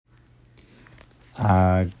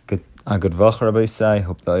Good Vuch, Rabbi Say.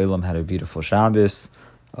 Hope the Olam had a beautiful Shabbos.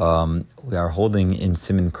 We are holding in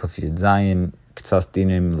Siman Kuf Yud Zayin, Kitzur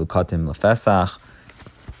Dinim Lukatim LePesach,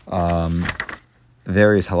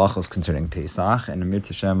 various halachos concerning Pesach, and in Mir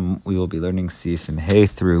Hashem we will be learning Sifim Hey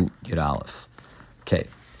through Yud Aleph. Okay,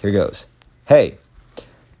 here goes. Hey,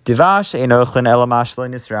 Divash Einochin Elamash Lo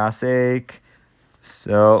Nisrasek.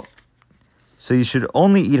 So you should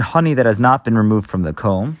only eat honey that has not been removed from the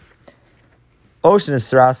comb. Ocean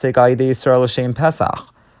Nisrasek Ayidei Yisrael L'Shem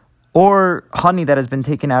Pesach. Or honey that has been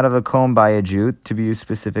taken out of a comb by a Jew to be used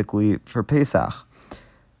specifically for Pesach.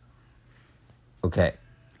 Okay.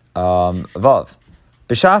 Vav.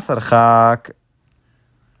 B'shas archak.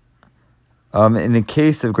 In the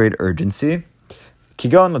case of great urgency.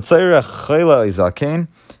 Kigon l'tzayrech chayla izakein.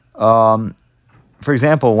 For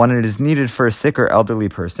example, when it is needed for a sick or elderly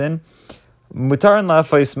person. Mutaran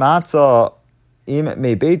la'afais matzah. Im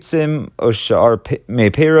me beitzim o shar me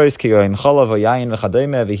peiros kigayin chalav o yayin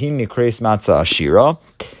v'chadayme v'him nikreis matzah ashira.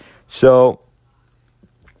 So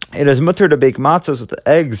it is mutter to bake matzahs with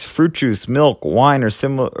eggs, fruit juice, milk, wine, or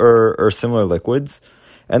similar liquids,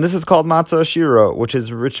 and this is called matzah ashira, which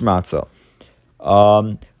is rich matzah.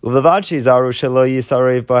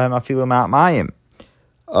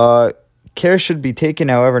 Care should be taken,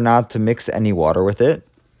 however, not to mix any water with it.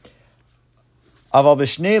 Aval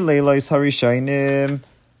b'shnei leilos harishayim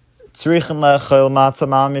tzrichen lechol matzah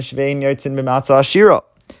mamish vein yotzin b'matzah ashira.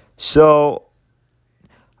 So,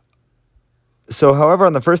 however,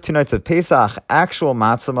 on the first 2 nights of Pesach, actual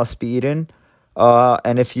matzah must be eaten,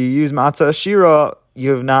 and if you use matzah ashira,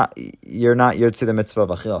 you're not yotzi the mitzvah of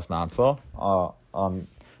achilas matzah on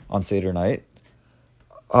Seder night.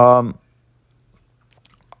 V'shaloi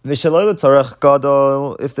l'tzarech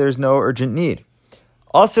gadol if there's no urgent need.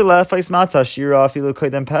 Also, lefais matzah shira afilu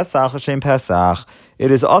koydem Pesach l'shem Pesach.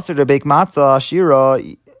 It is also to bake matzah shira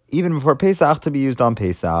even before Pesach to be used on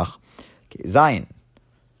Pesach. Zayin.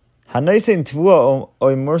 Hanoisin tvua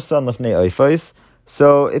oy mursan lefnei oifos.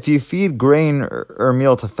 So, if you feed grain or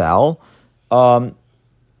meal to fowl, yizar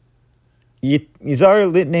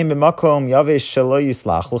litnei b'makom yavesh shelo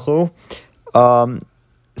yislach l'chu.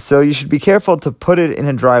 So you should be careful to put it in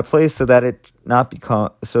a dry place so that it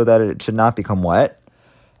should not become wet.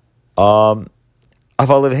 But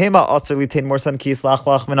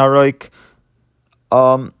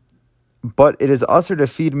it is also to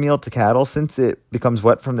feed meal to cattle since it becomes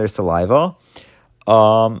wet from their saliva.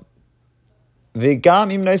 And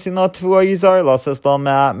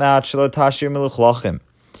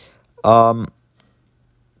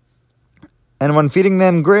when feeding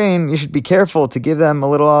them grain, you should be careful to give them a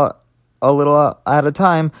little at a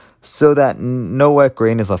time so that no wet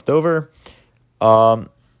grain is left over.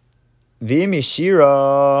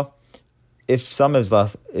 V'imishira, if some is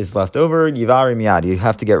left over, yivari miyad, you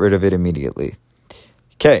have to get rid of it immediately.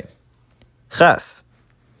 Okay. Ches.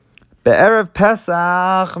 Be'erev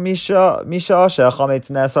Pesach, misha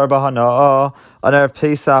chametz nesar bahana. On Erev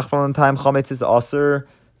Pesach, from the time chametz is aser,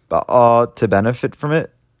 to benefit from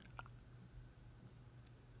it.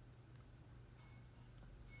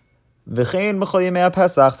 V'chein b'chol yemei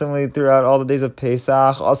Pesach, similarly throughout all the days of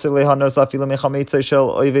Pesach, also lehanos afilu mechametz shel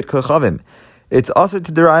oived kochavim. It's also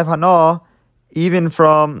to derive hana even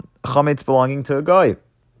from chametz belonging to a guy.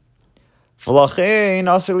 V'lachein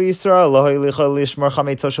also liyisrael lohay lichol lishmar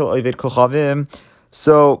chametz shel oived kochavim.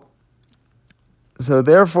 So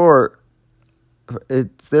therefore,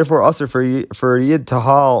 it's also for a yid to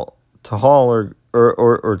haul or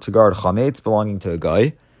to guard chametz belonging to a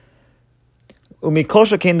guy.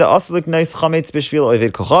 Umikosha came the aslik nice chametz b'shvil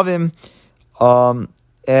oived kochavim,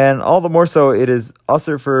 and all the more so it is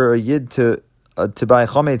also for a yid to buy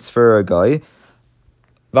chametz for a guy.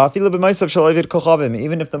 Va'afilu b'maisav shel oived kochavim,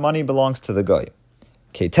 even if the money belongs to the guy.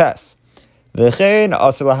 Ketes. V'chein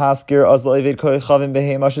asur lahaskir az oived kochavim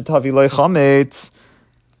behema shetavi loy chametz.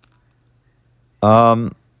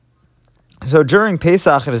 So during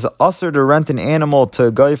Pesach, it is asur to rent an animal to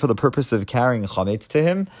a guy for the purpose of carrying chametz to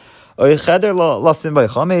him. Or to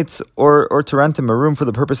rent him a room for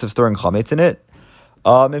the purpose of storing chametz in it.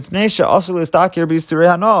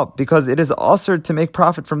 Because it is also to make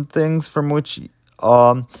profit from things from which you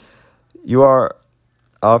are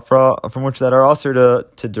from which that are also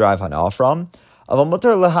to derive hana from. But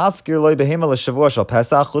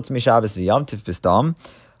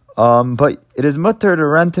it is mutter to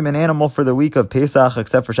rent him an animal for the week of Pesach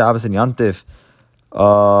except for Shabbos and Yantif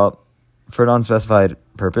for an unspecified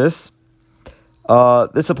purpose.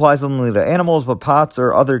 This applies only to animals, but pots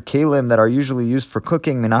or other kalim that are usually used for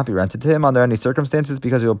cooking may not be rented to him under any circumstances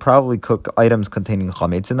because he will probably cook items containing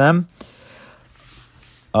chametz in them.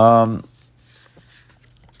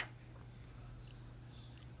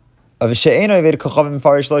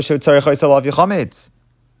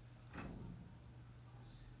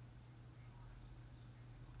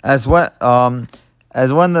 As when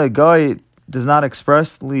the guy does not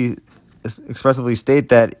expressively state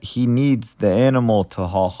that he needs the animal to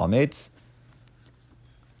hal chametz.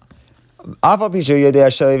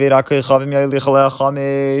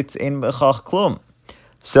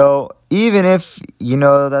 So even if you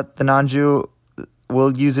know that the non-Jew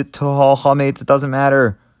will use it to hal chametz, it doesn't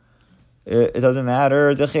matter. It doesn't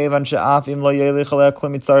matter. It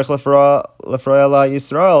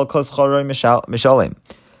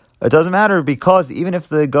doesn't matter because even if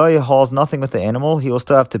the guy hauls nothing with the animal, he will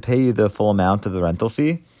still have to pay you the full amount of the rental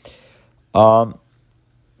fee. And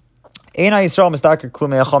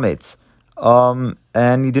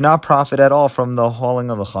you do not profit at all from the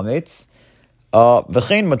hauling of the chametz.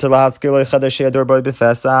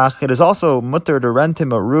 It is also mutter to rent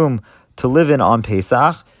him a room to live in on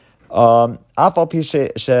Pesach.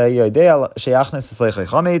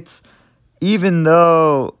 Even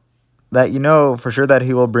though that you know for sure that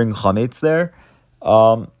he will bring chametz there.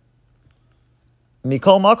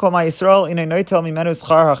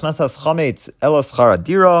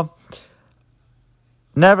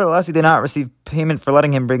 Nevertheless, he did not receive payment for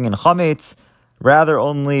letting him bring in chametz, rather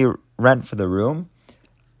only rent for the room.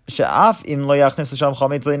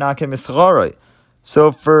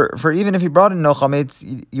 So for even if he brought in no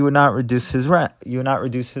chametz, you would not reduce his rent. You would not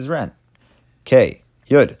reduce his rent. Okay,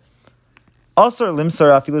 Yud.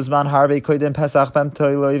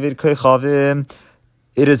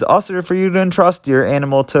 It is also for you to entrust your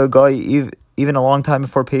animal to a guy even a long time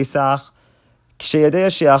before Pesach. If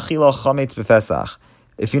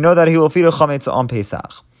you know that he will feed a chametz on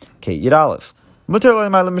Pesach. Okay, Yud Aleph.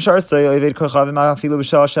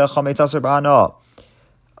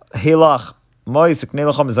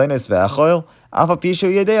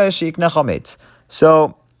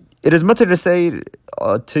 So it is mutter to say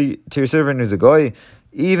to your servant who's a goy,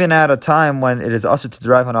 even at a time when it is also to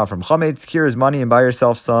derive hanah from chametz, here is money and buy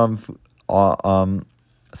yourself some food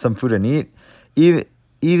and eat.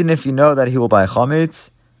 Even if you know that he will buy chametz,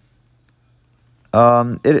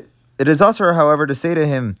 it is also, however, to say to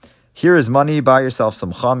him, here is money, buy yourself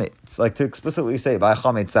some chametz. Like to explicitly say buy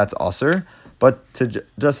chametz, that's asur, but to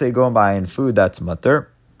just say go and buy in food, that's mutter.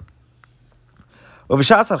 And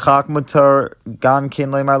if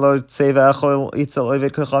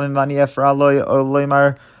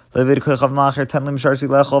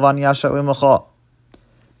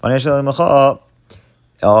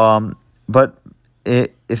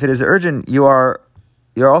it is urgent, you're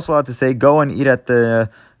also allowed to say, go and eat at the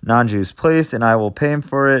non-Jew's place, and I will pay him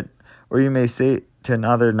for it. Or you may say to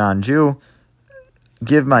another non-Jew,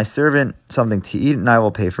 give my servant something to eat, and I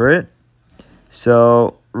will pay for it.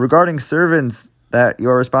 So, regarding servants that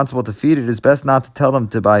you're responsible to feed, it is best not to tell them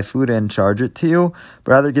to buy food and charge it to you,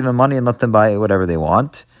 but rather give them money and let them buy whatever they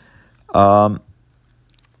want. But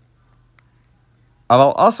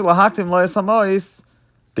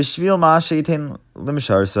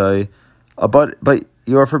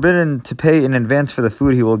you are forbidden to pay in advance for the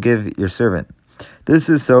food he will give your servant. This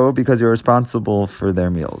is so because you're responsible for their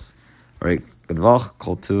meals. All right, good Vuch,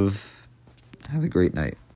 kol tuv. Have a great night.